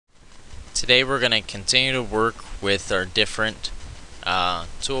Today we're going to continue to work with our different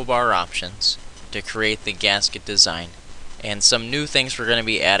toolbar options to create the gasket design. And some new things we're going to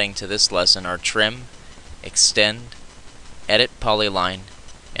be adding to this lesson are trim, extend, edit polyline,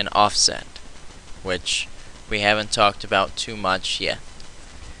 and offset, which we haven't talked about too much yet.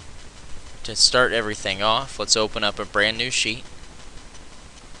 To start everything off, let's open up a brand new sheet.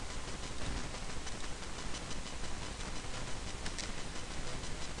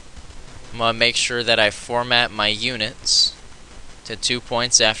 I'm going to make sure that I format my units to 2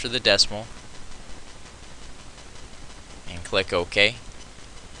 points after the decimal and click OK.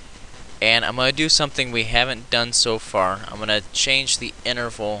 And I'm going to do something we haven't done so far. I'm going to change the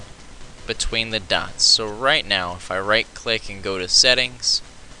interval between the dots. So right now, if I right click and go to settings,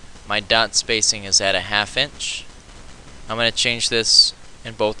 my dot spacing is at a 1/2 inch. I'm going to change this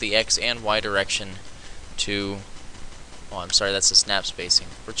in both the X and Y direction to, oh, I'm sorry, that's the snap spacing.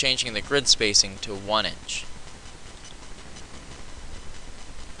 We're changing the grid spacing to 1 inch.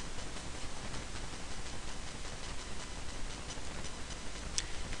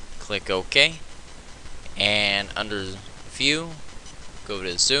 Click OK, and under View, go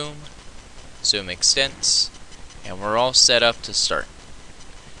to Zoom, Zoom Extents, and we're all set up to start.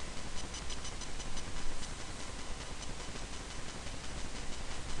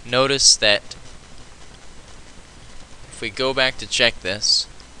 Notice that if we go back to check this,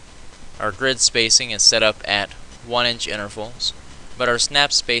 our grid spacing is set up at 1 inch intervals, but our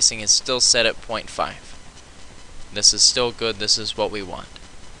snap spacing is still set at 0.5. This is still good. This is what we want.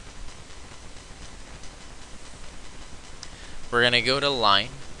 We're going to go to line,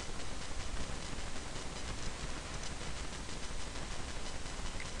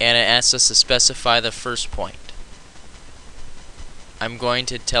 and it asks us to specify the first point. I'm going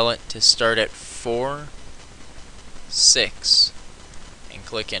to tell it to start at 4, 6, and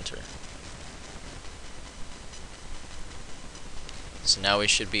click enter. So now we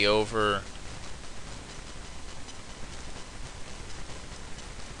should be over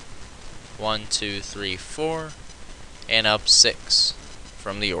 1, 2, 3, 4, and up 6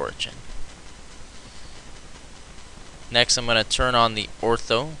 from the origin. Next, I'm going to turn on the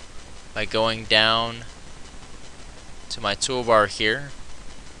ortho by going down to my toolbar here,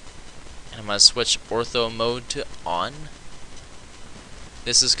 and I'm going to switch ortho mode to on.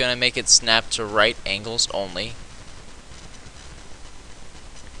 This is going to make it snap to right angles only.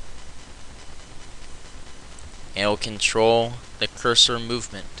 And it will control the cursor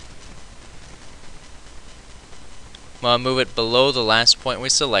movement. I'm going to move it below the last point we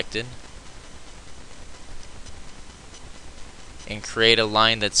selected and create a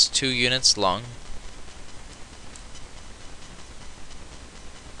line that's 2 units long.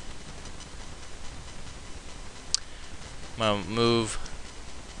 I'm going to move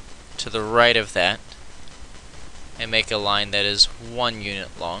to the right of that and make a line that is 1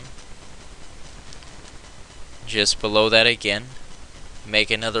 unit long. Just below that again,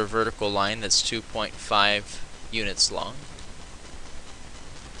 make another vertical line that's 2.5 units long.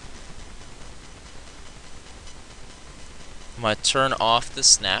 I'm going to turn off the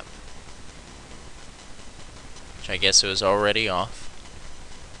snap, which I guess it was already off.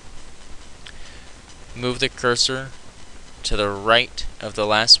 Move the cursor to the right of the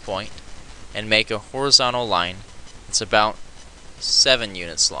last point and make a horizontal line that's about 7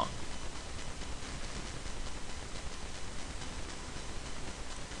 units long.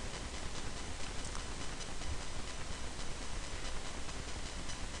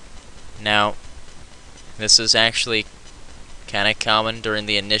 Now, this is actually kind of common during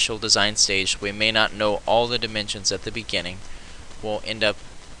the initial design stage. We may not know all the dimensions at the beginning. We'll end up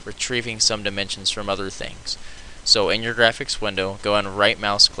retrieving some dimensions from other things. So in your graphics window, go and right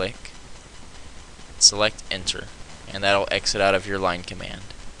mouse click, select enter, and that'll exit out of your line command.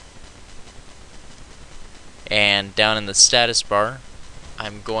 And down in the status bar,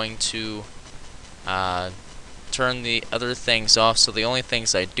 I'm going to turn the other things off, so the only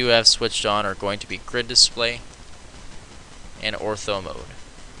things I do have switched on are going to be grid display and ortho mode.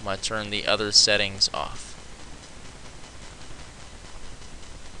 I'm going to turn the other settings off.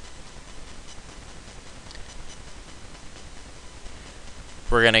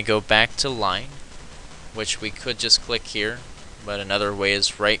 We're going to go back to line, which we could just click here, but another way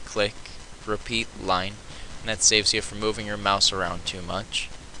is right click, repeat line, and that saves you from moving your mouse around too much.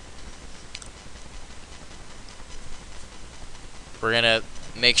 We're going to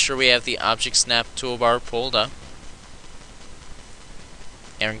make sure we have the Object Snap toolbar pulled up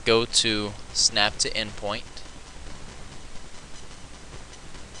and go to Snap to Endpoint.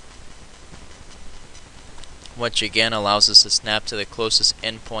 which again allows us to snap to the closest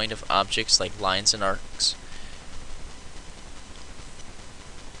endpoint of objects like lines and arcs.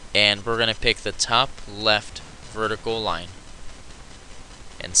 And we're going to pick the top left vertical line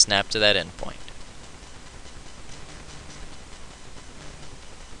and snap to that endpoint.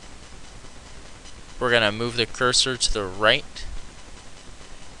 We're going to move the cursor to the right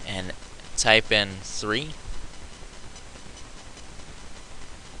and type in 3.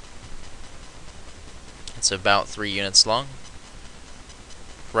 It's about 3 units long.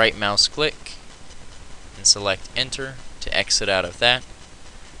 Right mouse click and select enter to exit out of that.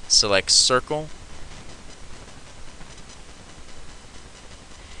 Select circle.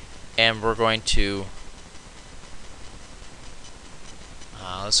 And we're going to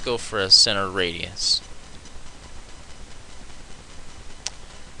let's go for a center radius.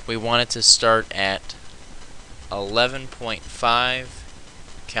 We want it to start at 11.5,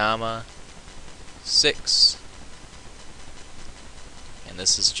 comma 6, and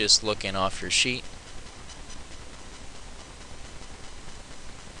this is just looking off your sheet.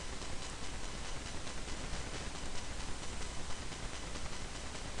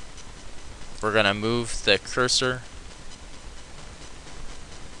 We're going to move the cursor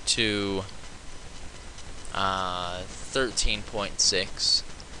to 13.6.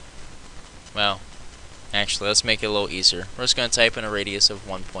 Well, actually, let's make it a little easier. We're just going to type in a radius of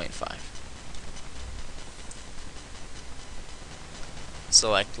 1.5.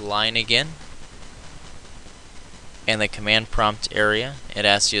 Select line again. In the command prompt area, it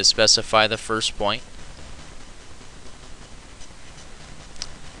asks you to specify the first point.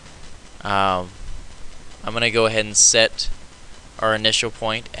 I'm going to go ahead and set our initial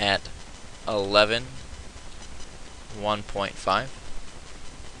point at 1.5.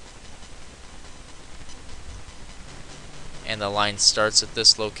 And the line starts at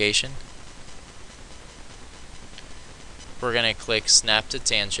this location. We're going to click snap to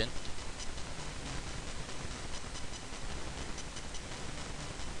tangent.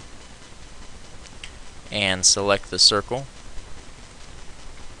 And select the circle.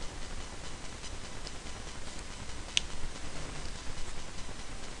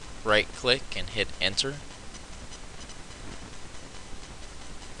 Right click and hit enter.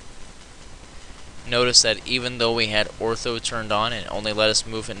 Notice that even though we had ortho turned on and only let us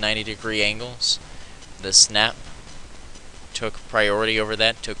move at 90-degree angles, the snap took priority over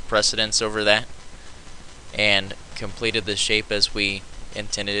that, took precedence over that, and completed the shape as we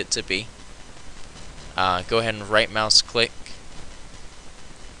intended it to be. Go ahead and right mouse click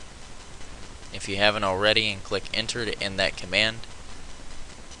if you haven't already and click enter to end that command.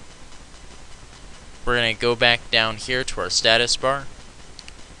 We're going to go back down here to our status bar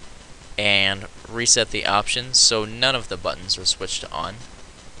and reset the options so none of the buttons are switched to on.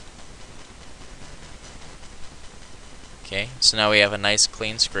 Okay, so now we have a nice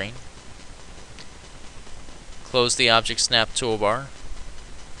clean screen. Close the Object Snap toolbar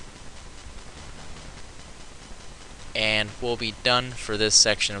and we'll be done for this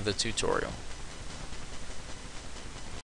section of the tutorial.